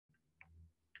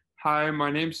Hi, my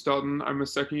name's Dalton. I'm a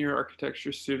second year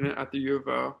architecture student at the U of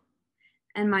O.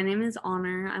 And my name is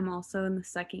Honor. I'm also in the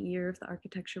second year of the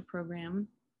architecture program.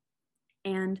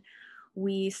 And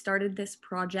we started this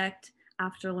project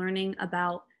after learning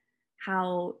about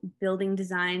how building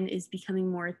design is becoming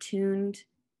more attuned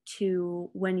to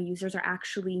when users are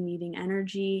actually needing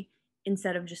energy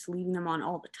instead of just leaving them on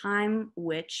all the time,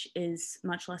 which is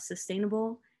much less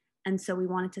sustainable. And so we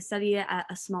wanted to study it at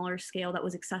a smaller scale that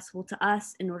was accessible to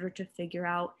us in order to figure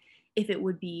out if it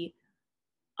would be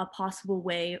a possible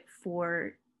way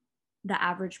for the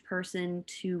average person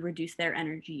to reduce their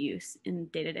energy use in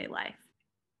day-to-day life.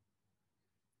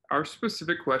 Our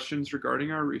specific questions regarding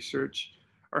our research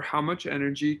are how much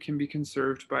energy can be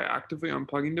conserved by actively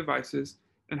unplugging devices,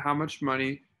 and how much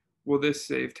money will this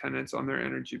save tenants on their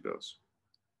energy bills.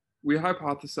 We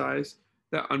hypothesize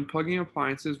that unplugging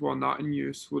appliances while not in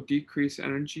use will decrease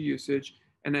energy usage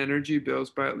and energy bills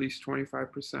by at least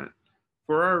 25%.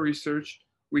 For our research,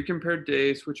 we compared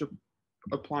days which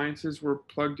appliances were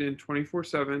plugged in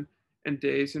 24/7 and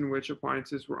days in which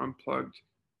appliances were unplugged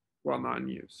while not in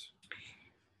use.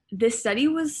 This study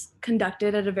was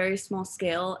conducted at a very small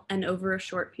scale and over a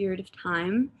short period of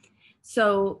time.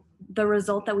 So the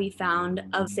result that we found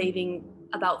of saving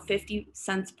about 50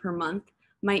 cents per month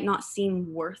might not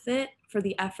seem worth it for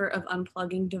the effort of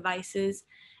unplugging devices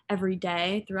every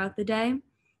day throughout the day.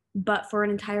 But for an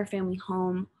entire family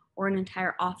home or an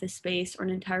entire office space or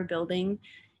an entire building,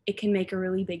 it can make a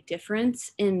really big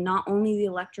difference in not only the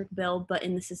electric bill, but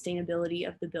in the sustainability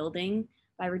of the building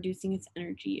by reducing its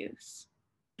energy use.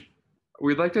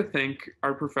 We'd like to thank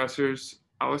our professors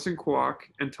Allison Kwok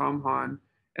and Tom Hahn,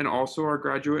 and also our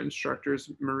graduate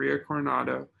instructors Maria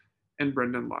Coronado and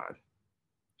Brendan Ladd.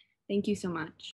 Thank you so much.